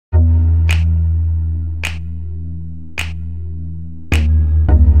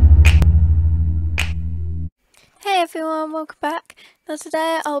everyone, welcome back. Now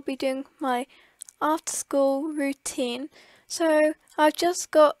today I'll be doing my after school routine. So I've just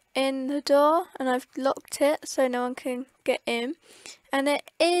got in the door and I've locked it so no one can get in. And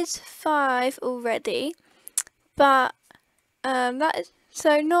it is 5 already, but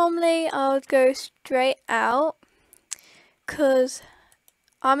so normally I would go straight out because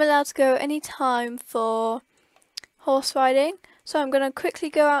I'm allowed to go any time for horse riding. So I'm going to quickly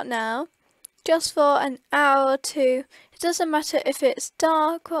go out now. Just for an hour or two. It doesn't matter if it's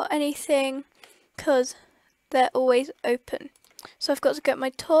dark or anything because they're always open. So I've got to get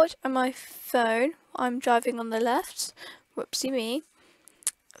my torch and my phone. I'm driving on the left. Whoopsie me.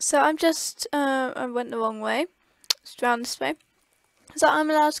 So I'm just, I went the wrong way. It's around this way. So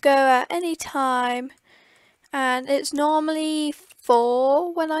I'm allowed to go at any time. And it's normally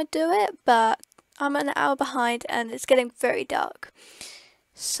 4 when I do it, but I'm an hour behind and it's getting very dark.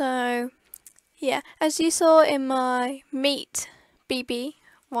 So yeah, as you saw in my Meet BB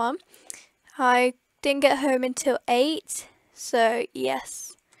one, I didn't get home until 8, so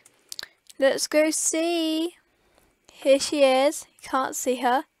yes. Let's go see. Here she is. You can't see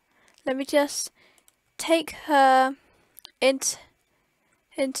her. Let me just take her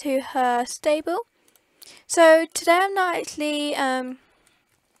into her stable. So today I'm not actually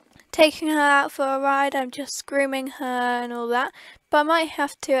taking her out for a ride. I'm just grooming her and all that, but I might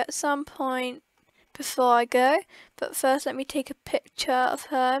have to at some point before I go. But first let me take a picture of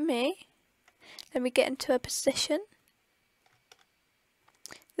her, me. Let me get into a position.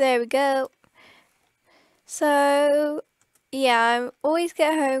 There we go. So yeah, I always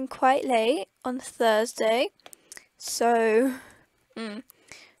get home quite late on Thursday. So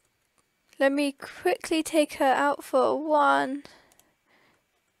let me quickly take her out for one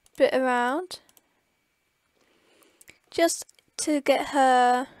bit around. Just to get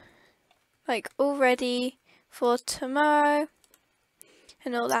her like all ready for tomorrow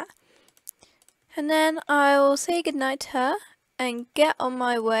and all that. And then I will say goodnight to her and get on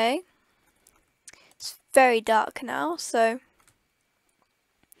my way. It's very dark now, so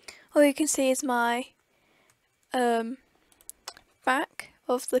all you can see is my back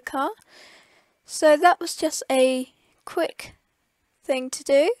of the car. So that was just a quick thing to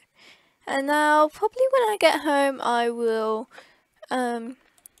do. And now probably when I get home I will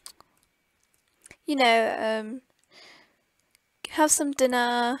have some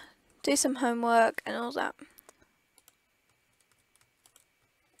dinner, do some homework and all that.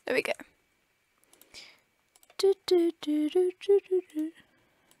 There we go.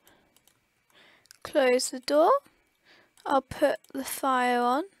 Close the door. I'll put the fire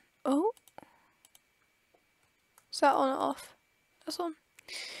on. Oh, is that on or off? That's on.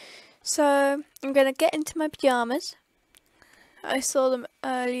 So I'm gonna get into my pajamas. I saw them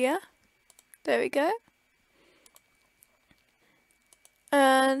earlier. There we go.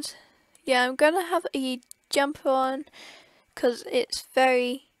 And yeah, I'm gonna have a jumper on because it's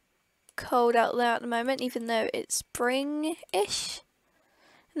very cold out there at the moment, even though it's spring-ish.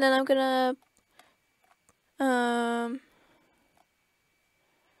 And then I'm gonna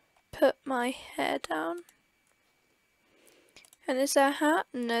put my hair down. And is there a hat?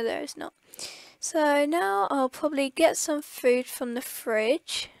 No, there is not. So now I'll probably get some food from the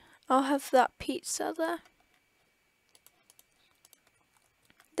fridge. I'll have that pizza there.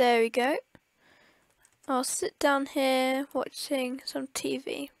 There we go. I'll sit down here watching some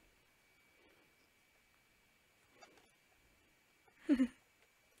TV.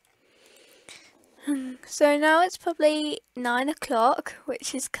 So now it's probably 9 o'clock,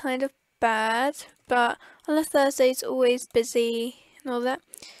 which is kind of bad, but on a Thursday it's always busy and all that.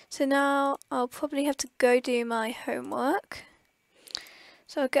 So now I'll probably have to go do my homework.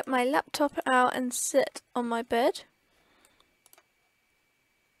 So I'll get my laptop out and sit on my bed.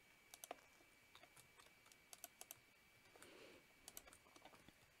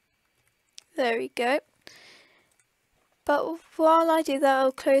 There we go. But while I do that,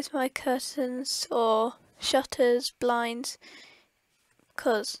 I'll close my curtains or shutters, blinds,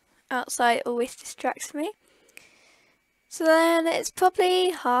 because outside always distracts me. So then it's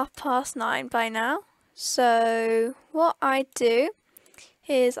probably 9:30 by now. So what I do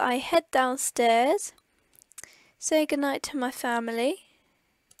is I head downstairs, say goodnight to my family,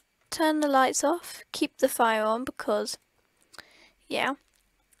 turn the lights off, keep the fire on because, yeah,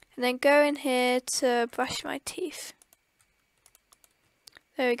 and then go in here to brush my teeth.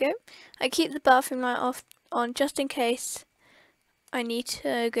 There we go. I keep the bathroom light on just in case I need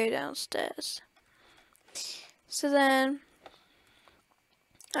to go downstairs. So then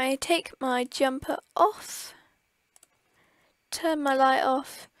I take my jumper off, turn my light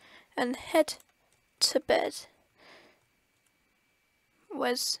off and head to bed.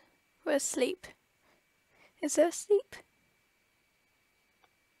 Where's sleep? Is there sleep?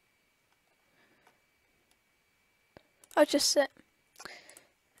 I'll just sit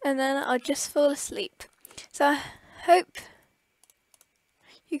and then I'll just fall asleep. So I hope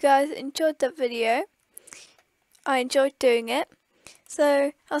you guys enjoyed that video. I enjoyed doing it.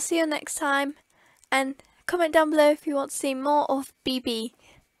 So I'll see you next time, and comment down below if you want to see more of BB.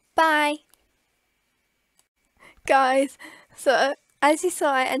 Bye! Guys, so as you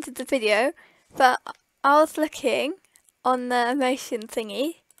saw I entered the video, but I was looking on the emotion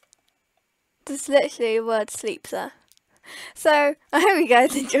thingy. There's literally a word sleep there. So I hope you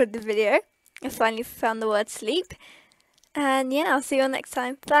guys enjoyed the video. I finally found the word sleep. And yeah, I'll see you all next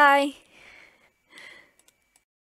time. Bye!